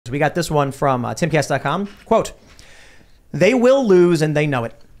We got this one from Timcast.com. Quote, "They will lose and they know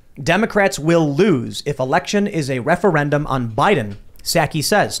it. Democrats will lose if election is a referendum on Biden," Psaki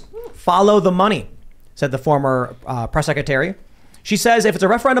says. "Follow the money," said the former press secretary. She says if it's a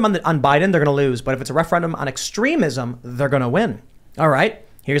referendum on Biden, they're going to lose. But if it's a referendum on extremism, they're going to win. All right.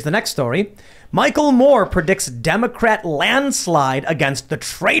 Here's the next story. Michael Moore predicts Democrat landslide against the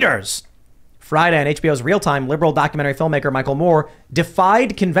traitors. Friday on HBO's Real-Time, liberal documentary filmmaker Michael Moore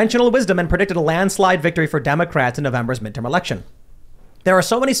defied conventional wisdom and predicted a landslide victory for Democrats in November's midterm election. There are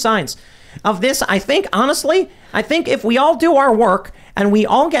so many signs of this. I think, honestly, if we all do our work and we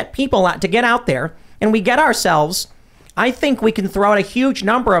all get people to get out there and we get ourselves, I think we can throw out a huge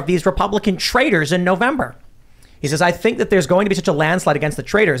number of these Republican traitors in November. He says, I think that there's going to be such a landslide against the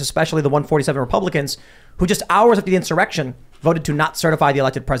traitors, especially the 147 Republicans who just hours after the insurrection voted to not certify the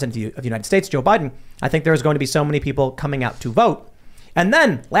elected president of the United States, Joe Biden. I think there's going to be so many people coming out to vote. And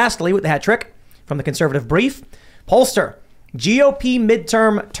then, lastly, with the hat trick from the conservative brief, pollster, GOP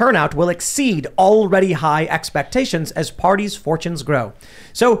midterm turnout will exceed already high expectations as parties' fortunes grow.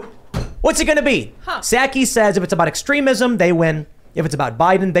 So what's it going to be? Psaki says if it's about extremism, they win. If it's about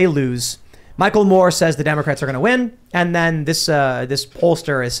Biden, they lose. Michael Moore says the Democrats are going to win. And then this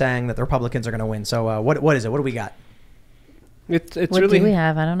pollster is saying that the Republicans are going to win. So what is it? What do we got? It's what really, do we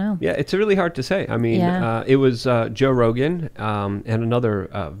have? I don't know. Yeah, it's really hard to say. I mean, it was Joe Rogan and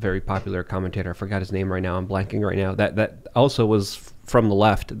another very popular commentator. I forgot his name right now. I'm blanking right now. That also was from the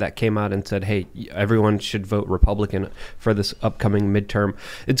left that came out and said, hey, everyone should vote Republican for this upcoming midterm.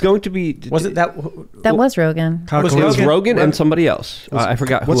 It's going to be... Was it that? That was Rogan. It was Rogan and somebody else. I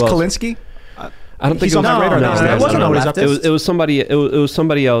forgot who else. What's Kalinsky? I don't think it was it was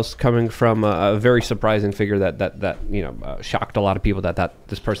somebody else coming from a very surprising figure that shocked a lot of people that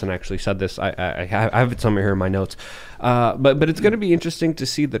this person actually said this. I have it somewhere here in my notes. But it's going to be interesting to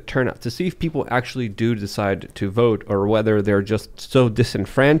see the turnout, to see if people actually do decide to vote or whether they're just so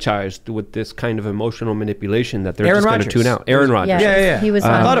disenfranchised with this kind of emotional manipulation that they're just going to tune out. Aaron Rodgers. Yeah. He was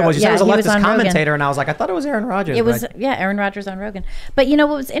I thought it was. You said it was a leftist commentator, Rogan. And I was like, I thought it was Aaron Rodgers. It was, Aaron Rodgers on Rogan. But what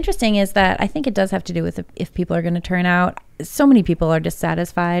was interesting is that I think it does have to do with if people are going to turn out. So many people are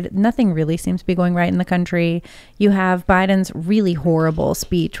dissatisfied. Nothing really seems to be going right in the country. You have Biden's really horrible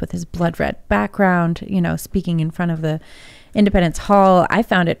speech with his blood red background, speaking in front of the Independence Hall. I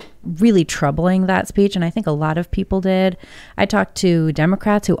found it really troubling, that speech, and I think a lot of people did. I talked to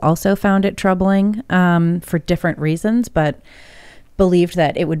Democrats who also found it troubling for different reasons, but believed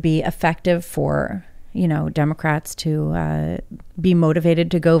that it would be effective for Democrats to be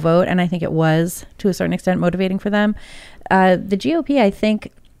motivated to go vote. And I think it was, to a certain extent, motivating for them. The GOP, I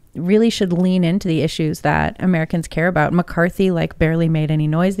think, really should lean into the issues that Americans care about. McCarthy, barely made any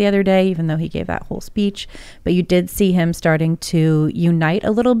noise the other day, even though he gave that whole speech. But you did see him starting to unite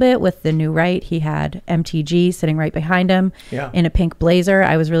a little bit with the new right. He had MTG sitting right behind him in a pink blazer.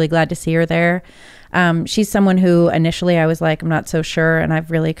 I was really glad to see her there. She's someone who initially I was like, I'm not so sure. And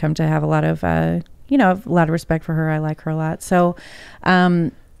I've really come to have a lot of a lot of respect for her. I like her a lot. So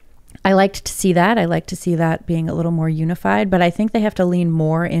I liked to see that. I like to see that being a little more unified. But I think they have to lean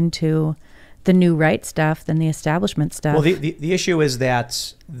more into the new right stuff than the establishment stuff. Well, the issue is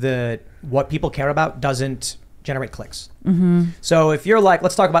that what people care about doesn't generate clicks. Mm-hmm. So if you're like,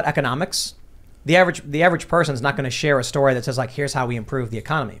 let's talk about economics, the average person is not going to share a story that says here's how we improve the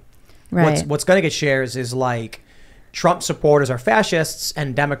economy. Right. What's going to get shares is Trump supporters are fascists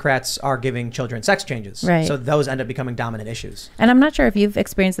and Democrats are giving children sex changes. Right. So those end up becoming dominant issues. And I'm not sure if you've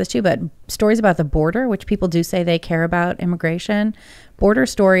experienced this too, but stories about the border, which people do say they care about immigration, border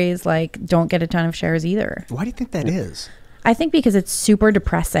stories don't get a ton of shares either. Why do you think that is? I think because it's super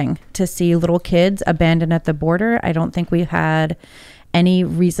depressing to see little kids abandoned at the border. I don't think we've had any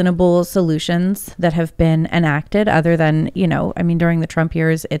reasonable solutions that have been enacted other than, during the Trump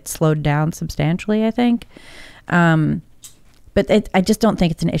years, it slowed down substantially, I think. But I just don't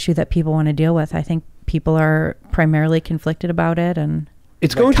think it's an issue that people want to deal with. I think people are primarily conflicted about it, and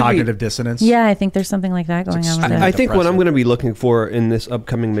it's going cognitive dissonance. Yeah, I think there's something like that going on with it. I think what I'm going to be looking for in this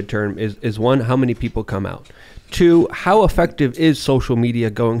upcoming midterm is one, how many people come out. Two, how effective is social media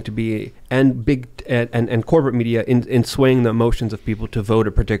going to be and corporate media in swaying the emotions of people to vote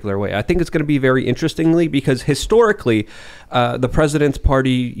a particular way? I think it's going to be very interestingly because historically, the president's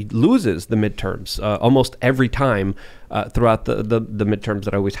party loses the midterms almost every time throughout the midterms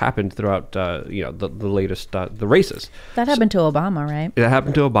that always happened throughout the latest the races. That happened to Obama, right? That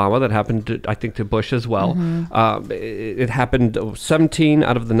happened to Obama. That happened to, I think, to Bush as well. It happened 17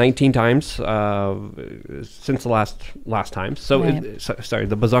 out of the 19 times since the last time. So Right. sorry,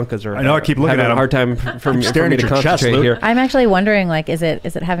 the bazunkas are. I know, I keep looking having at a hard time for me staring to at your chest, concentrate Luke. here. I'm actually wondering, like, is it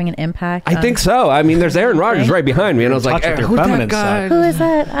having an impact? I think so. I mean, there's Aaron Rodgers Right. right behind me, and I was like, Touch with your who's that feminine guy? side. Who is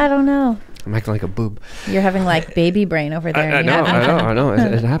that? I don't know. I'm acting like a boob. You're having like baby brain over there. I know.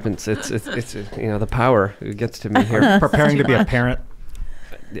 It happens. It's the power gets to me here. Preparing to be a parent.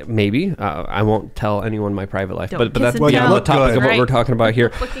 Maybe I won't tell anyone my private life, Don't but kiss that's and beyond tell. the topic Good. of what we're Right. talking about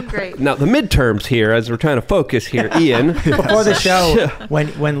here. Looking great. Now the midterms here, as we're trying to focus here, Ian. Before the show,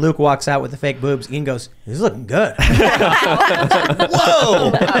 when Luke walks out with the fake boobs, Ian goes, "He's looking good."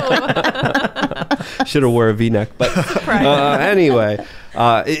 Whoa! Should have wore a V-neck, but anyway,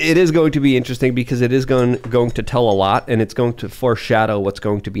 it is going to be interesting because it is going to tell a lot, and it's going to foreshadow what's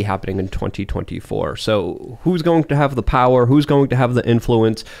going to be happening in 2024. So, who's going to have the power? Who's going to have the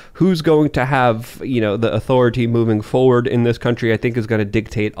influence? Who's going to have the authority moving forward in this country? I think is going to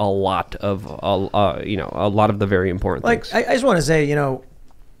dictate a lot of a lot of the very important things. I just want to say,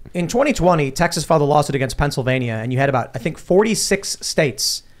 in 2020, Texas filed a lawsuit against Pennsylvania, and you had about, I think, 46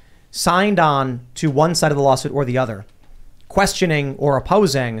 states signed on to one side of the lawsuit or the other, questioning or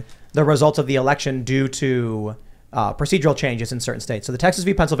opposing the results of the election due to procedural changes in certain states. So the Texas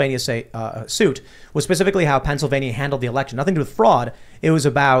v. Pennsylvania suit was specifically how Pennsylvania handled the election. Nothing to do with fraud. It was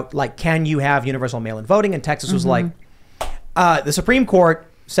about, like, can you have universal mail-in voting? And Texas was like, the Supreme Court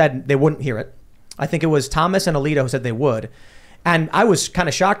said they wouldn't hear it. I think it was Thomas and Alito who said they would. And I was kind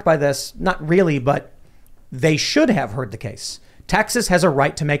of shocked by this. Not really, but they should have heard the case. Texas has a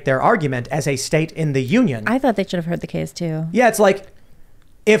right to make their argument as a state in the union. I thought they should have heard the case too. Yeah, it's like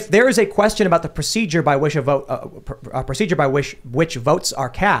if there is a question about the procedure by which which votes are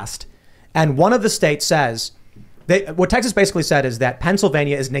cast, and one of the states says, what Texas basically said is that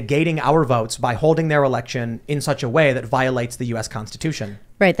Pennsylvania is negating our votes by holding their election in such a way that violates the U.S. Constitution.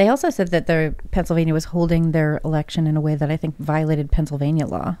 Right. They also said that Pennsylvania was holding their election in a way that I think violated Pennsylvania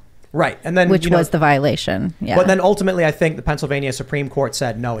law. Right. And then, which was the violation. Yeah. But then ultimately, I think the Pennsylvania Supreme Court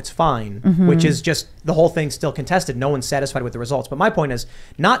said, no, it's fine, which is just the whole thing still contested. No one's satisfied with the results. But my point is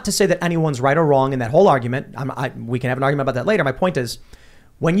not to say that anyone's right or wrong in that whole argument. We can have an argument about that later. My point is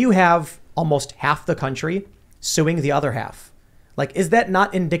when you have almost half the country suing the other half, like, is that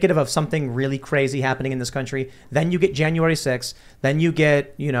not indicative of something really crazy happening in this country? Then you get January 6th. Then you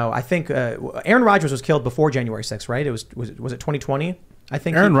get, I think Aaron Rodgers was killed before January 6th, right? Was it 2020? I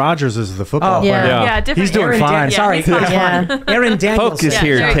think Aaron Rodgers is the football yeah. player. Yeah, different. He's doing fine. Sorry. he's fine. Yeah. Aaron Daniels. Focus Yeah,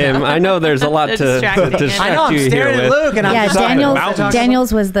 here, there you Tim. go. I know there's a lot to Distracting. distract I know, I'm you staring here at with. Luke and I'm Yeah, just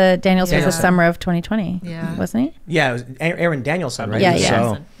Daniels was the Yeah. summer of 2020. Yeah. Wasn't he? Yeah, it was Aaron Danielson, right? Yeah,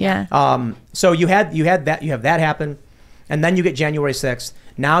 So- yeah. So you have that happen, and then you get January 6th.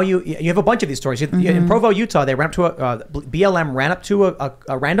 Now you have a bunch of these stories. In Provo, Utah, they ran up to BLM ran up to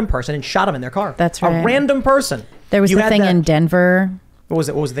a random person and shot him in their car. That's right. A random person. There was You the had thing that- in Denver. What was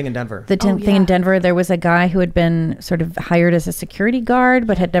it? What was the thing in Denver? The thing in Denver, there was a guy who had been sort of hired as a security guard,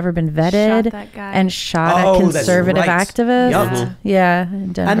 but had never been vetted, Shot that guy. and shot Oh, a that's conservative right. activist. Yup. Yeah,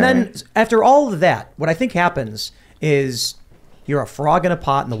 in Denver. And then after all of that, what I think happens is you're a frog in a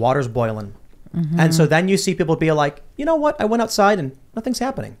pot and the water's boiling. And so then you see people be like, you know what? I went outside and nothing's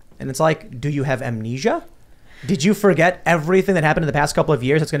happening. And it's like, do you have amnesia? Did you forget everything that happened in the past couple of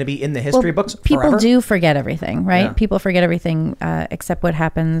years that's going to be in the history books people forever? do forget everything, right? Yeah. People forget everything except what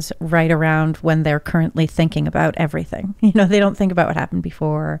happens right around when they're currently thinking about everything. They don't think about what happened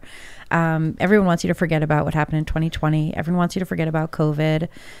before. Everyone wants you to forget about what happened in 2020. Everyone wants you to forget about COVID.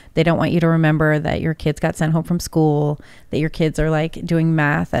 They don't want you to remember that your kids got sent home from school, that your kids are like doing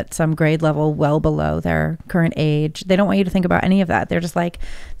math at some grade level well below their current age. They don't want you to think about any of that. They're just like,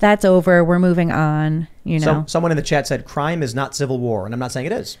 that's over. We're moving on. So, someone in the chat said crime is not civil war, and I'm not saying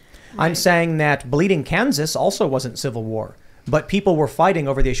it is. Right. I'm saying that Bleeding Kansas also wasn't civil war, but people were fighting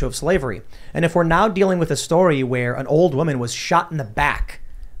over the issue of slavery. And if we're now dealing with a story where an old woman was shot in the back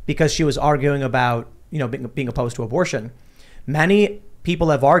because she was arguing about, being opposed to abortion, many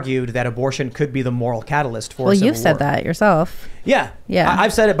people have argued that abortion could be the moral catalyst for. Well, civil you've said war. that yourself. Yeah, Yeah.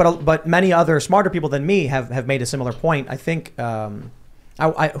 I've said it, but many other smarter people than me have made a similar point. I think.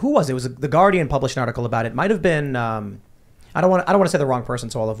 Who was it? It was the Guardian published an article about it. Might have been. I don't want to say the wrong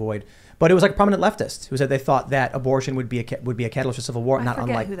person, so I'll avoid. But it was like a prominent leftist who said they thought that abortion would be a catalyst for civil war, not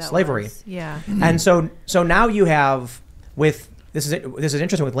unlike slavery. Yeah. And so now you have this is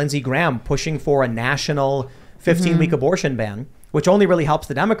interesting with Lindsey Graham pushing for a national 15-week abortion ban, which only really helps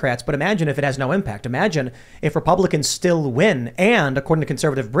the Democrats. But imagine if it has no impact. Imagine if Republicans still win and, according to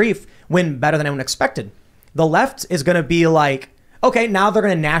conservative brief, win better than anyone expected. The left is going to be like, okay, now they're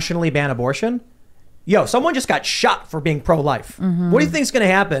going to nationally ban abortion. Yo, someone just got shot for being pro-life. What do you think is going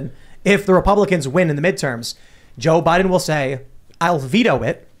to happen if the Republicans win in the midterms? Joe Biden will say, I'll veto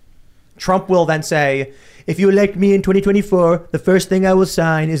it. Trump will then say, if you elect me in 2024, the first thing I will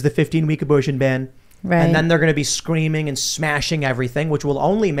sign is the 15-week abortion ban. Right. And then they're going to be screaming and smashing everything, which will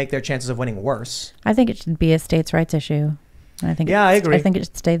only make their chances of winning worse. I think it should be a states' rights issue. I think. Yeah, I agree. I think it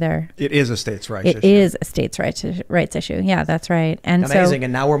should stay there. It is a states' rights It issue. is a states' rights issue. Yeah, that's right. And Amazing. so,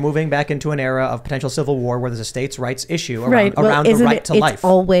 And now we're moving back into an era of potential civil war where there's a states' rights issue around, right. around the right to life.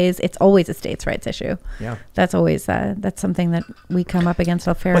 It's always a states' rights issue. Yeah. That's always that's something that we come up against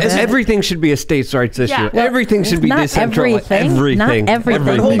a fair bit. Everything should be a states' rights issue. Yeah. Well, Everything should be not decentralized. everything. Not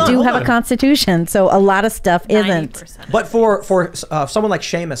everything. We do have a constitution, so a lot of stuff isn't. 90%. But for someone like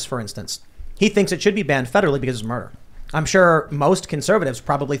Seamus, for instance, he thinks it should be banned federally because it's murder. I'm sure most conservatives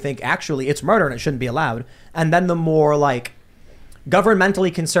probably think actually it's murder and it shouldn't be allowed. And then the more like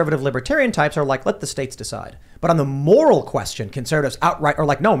governmentally conservative libertarian types are like, let the states decide. But on the moral question, conservatives outright are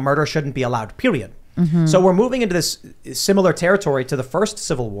like, no, murder shouldn't be allowed, period. So we're moving into this similar territory to the first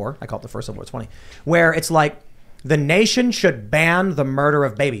Civil War. I call it the first Civil War, it's funny, where it's like the nation should ban the murder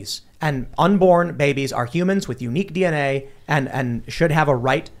of babies. And unborn babies are humans with unique DNA and should have a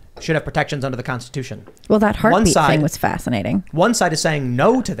right, should have protections under the Constitution. Well, that heartbeat side- thing was fascinating. One side is saying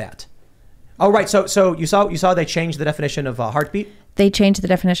no to that. Oh, right. So you saw they changed the definition of heartbeat. They changed the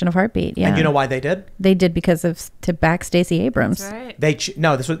definition of heartbeat. Yeah, And you know why they did? they did because of to back Stacey Abrams. That's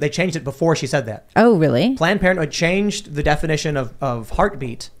right. They changed it before she said that. Oh, really? Planned Parenthood changed the definition of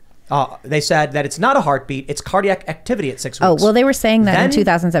heartbeat. They said that it's not a heartbeat; it's cardiac activity at 6 weeks. Oh, well, they were saying that in Then-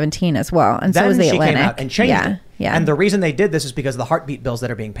 2017 as well, and so Then was the she Atlantic. came out and changed yeah, it. Yeah, And the reason they did this is because of the heartbeat bills that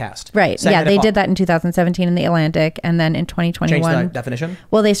are being passed. right. Saying Yeah, that they if did that in 2017 in the Atlantic, and then in Change 2021. the definition.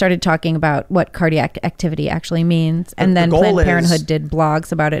 Well, they started talking about what cardiac activity actually means, and The then goal Planned is- Parenthood did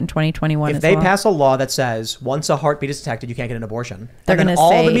blogs about it in 2021 If as they well. pass a law that says once a heartbeat is detected, you can't get an abortion, They're and then gonna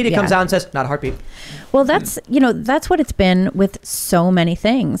all say- the media comes yeah. out and says not a heartbeat. Well, that's what it's been with so many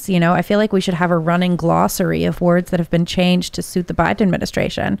things. I feel like we should have a running glossary of words that have been changed to suit the Biden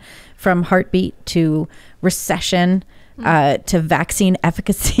administration, from heartbeat to recession to vaccine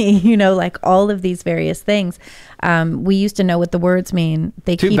efficacy. Like all of these various things. We used to know what the words mean.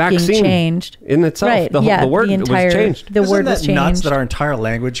 They To keep vaccine being changed. in itself. Right. The word was changed. The Isn't word that was changed. nuts that our entire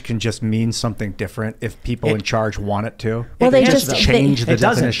language can just mean something different if people in charge want it to? Well, they It just doesn't. change the It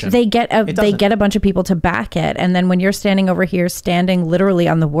doesn't. definition. they get It doesn't. a bunch of people to back it, and then when you're standing over here standing literally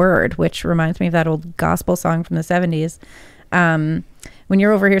on the word, which reminds me of that old gospel song from the 70s, when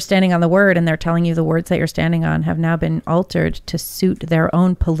you're over here standing on the word and they're telling you the words that you're standing on have now been altered to suit their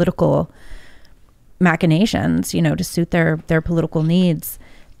own political machinations, to suit their political needs,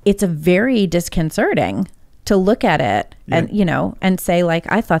 it's a very disconcerting to look at it and say,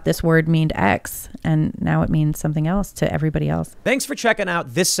 like, I thought this word meant X and now it means something else to everybody else. Thanks for checking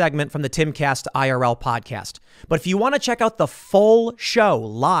out this segment from the Timcast IRL podcast. But if you want to check out the full show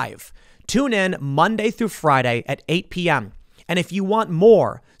live, tune in Monday through Friday at 8 p.m. And if you want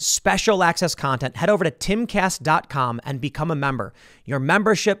more special access content, head over to timcast.com and become a member. Your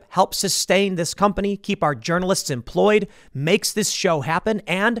membership helps sustain this company, keep our journalists employed, makes this show happen,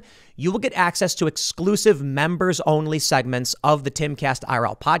 and you will get access to exclusive members-only segments of the Timcast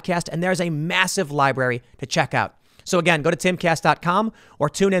IRL podcast, and there's a massive library to check out. So again, go to timcast.com or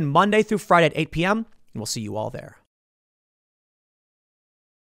tune in Monday through Friday at 8 p.m., and we'll see you all there.